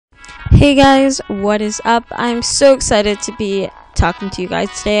Hey guys, what is up? I'm so excited to be talking to you guys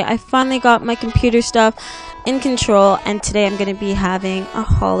today. I finally got my computer stuff in control, and today I'm going to be having a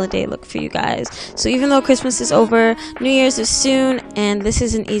holiday look for you guys. So even though Christmas is over, New Year's is soon, and this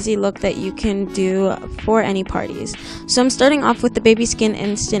is an easy look that you can do for any parties. So I'm starting off with the Baby Skin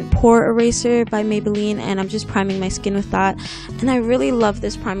Instant Pore Eraser by Maybelline, and I'm just priming my skin with that. And I really love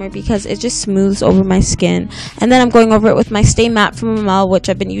this primer because it just smooths over my skin. And then I'm going over it with my Stay Matte from Rimmel, which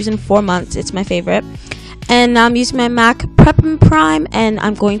I've been using for months. It's my favorite. And now I'm using my MAC Prep and Prime, and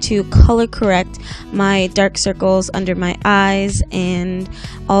I'm going to color correct my dark circles under my eyes and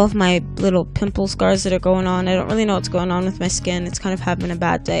all of my little pimple scars that are going on. I don't really know what's going on with my skin. It's kind of having a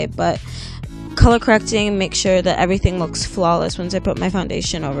bad day, but color correcting and make sure that everything looks flawless once I put my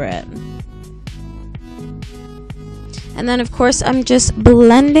foundation over it. And then of course I'm just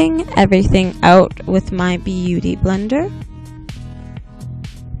blending everything out with my Beauty Blender.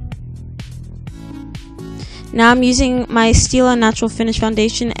 Now I'm using my Stila Natural Finish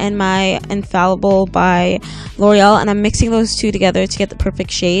Foundation and my Infallible by L'Oreal, and I'm mixing those two together to get the perfect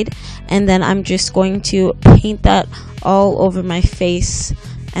shade. And then I'm just going to paint that all over my face,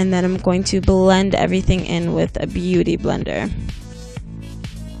 and then I'm going to blend everything in with a Beauty Blender.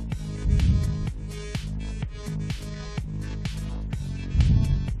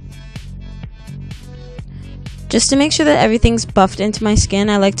 Just to make sure that everything's buffed into my skin,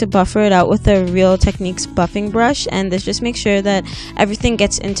 I like to buffer it out with a Real Techniques buffing brush, and this just makes sure that everything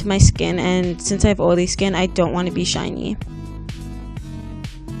gets into my skin, and since I have oily skin, I don't want to be shiny.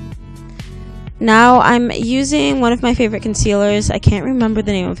 Now I'm using one of my favorite concealers. I can't remember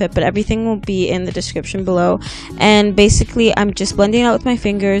the name of it, but everything will be in the description below. And basically I'm just blending it out with my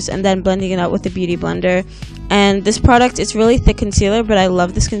fingers and then blending it out with the Beauty Blender. And this product, it's really thick concealer, but I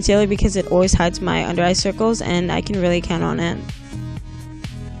love this concealer because it always hides my under eye circles and I can really count on it.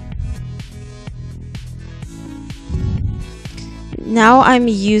 Now I'm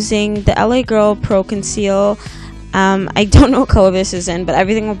using the LA Girl Pro Conceal. I don't know what color this is in, but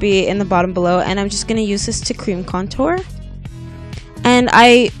everything will be in the bottom below, and I'm just going to use this to cream contour. And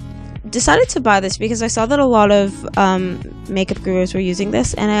I decided to buy this because I saw that a lot of makeup gurus were using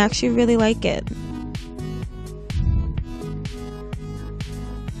this, and I actually really like it.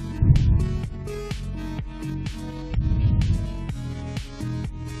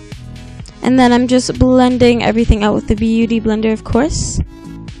 And then I'm just blending everything out with the Beauty Blender, of course.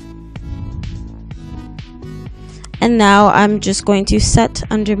 And now I'm just going to set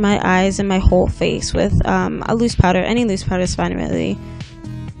under my eyes and my whole face with a loose powder. Any loose powder is fine, really.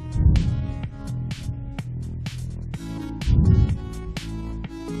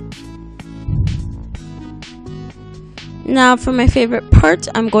 Now for my favorite part,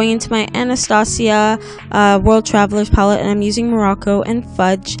 I'm going into my Anastasia World Travelers palette, and I'm using Morocco and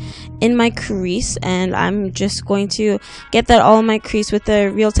Fudge in my crease, and I'm just going to get that all in my crease with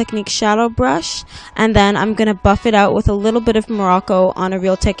the Real Techniques shadow brush, and then I'm going to buff it out with a little bit of Morocco on a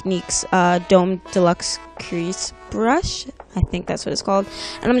Real Techniques Dome Deluxe crease brush. I think that's what it's called.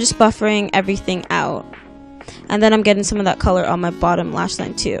 And I'm just buffering everything out. And then I'm getting some of that color on my bottom lash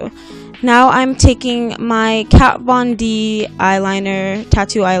line too. Now I'm taking my Kat Von D eyeliner,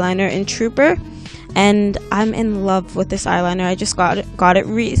 tattoo eyeliner in Trooper, and I'm in love with this eyeliner. I just got it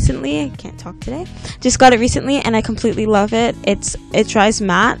recently. I can't talk today. Just got it recently, and I completely love it. It dries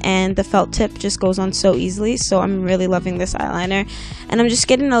matte, and the felt tip just goes on so easily. So I'm really loving this eyeliner, and I'm just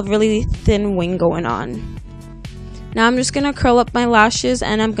getting a really thin wing going on. Now I'm just going to curl up my lashes,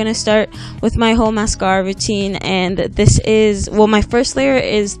 and I'm going to start with my whole mascara routine. And this is, well, my first layer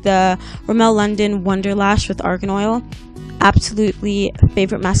is the Rimmel London Wonder Lash with Argan Oil. Absolutely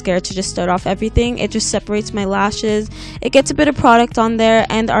favorite mascara to just start off everything. It just separates my lashes. It gets a bit of product on there,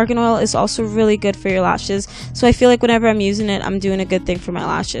 and the Argan Oil is also really good for your lashes. So I feel like whenever I'm using it, I'm doing a good thing for my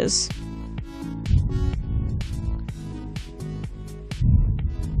lashes.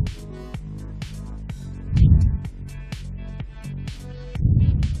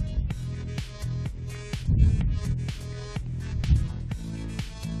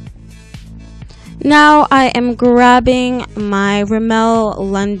 Now I am grabbing my Rimmel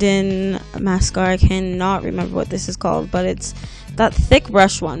London mascara. I cannot remember what this is called, but it's that thick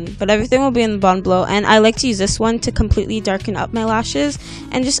brush one. But everything will be in the bottom below, and I like to use this one to completely darken up my lashes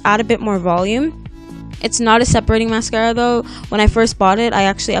and just add a bit more volume. It's not a separating mascara though. When I first bought it, I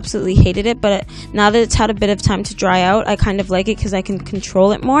actually absolutely hated it, but now that it's had a bit of time to dry out, I kind of like it because I can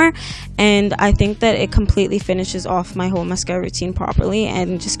control it more, and I think that it completely finishes off my whole mascara routine properly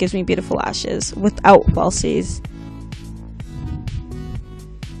and just gives me beautiful lashes without falsies.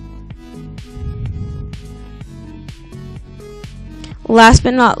 Last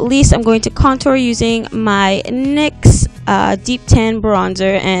but not least, I'm going to contour using my NYX Deep Tan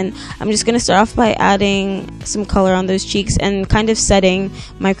Bronzer, and I'm just going to start off by adding some color on those cheeks and kind of setting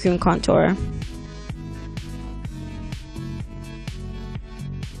my cream contour.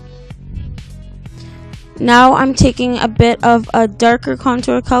 Now I'm taking a bit of a darker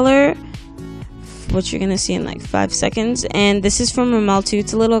contour color, which you're going to see in like 5 seconds, and this is from Rimmel too.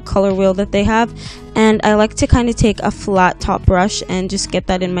 It's a little color wheel that they have, and I like to kind of take a flat top brush and just get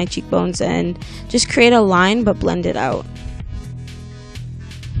that in my cheekbones and just create a line but blend it out.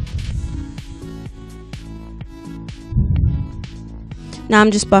 Now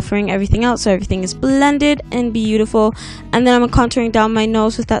I'm just buffering everything out so everything is blended and beautiful, and then I'm contouring down my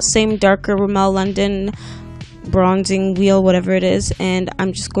nose with that same darker Rimmel London bronzing wheel, whatever it is, and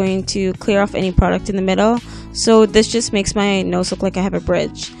I'm just going to clear off any product in the middle, so this just makes my nose look like I have a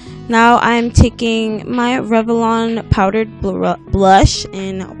bridge. Now I'm taking my Revlon powdered blush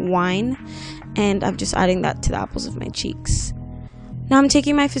in Wine, and I'm just adding that to the apples of my cheeks. Now I'm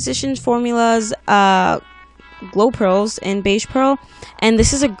taking my Physicians Formulas Glow Pearls in Beige Pearl, and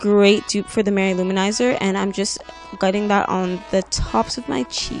this is a great dupe for the Mary Luminizer, and I'm just getting that on the tops of my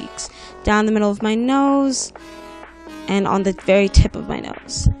cheeks, down the middle of my nose, and on the very tip of my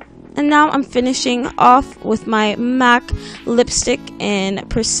nose. And now I'm finishing off with my MAC lipstick in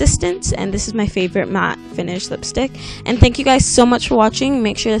Persistence, and this is my favorite matte finish lipstick. And thank you guys so much for watching.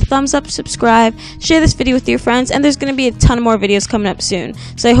 Make sure to thumbs up, subscribe, share this video with your friends, and there's going to be a ton more videos coming up soon.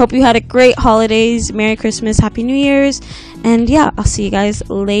 So I hope you had a great holidays, Merry Christmas, Happy New Year's, and yeah, I'll see you guys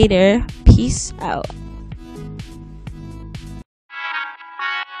later. Peace out.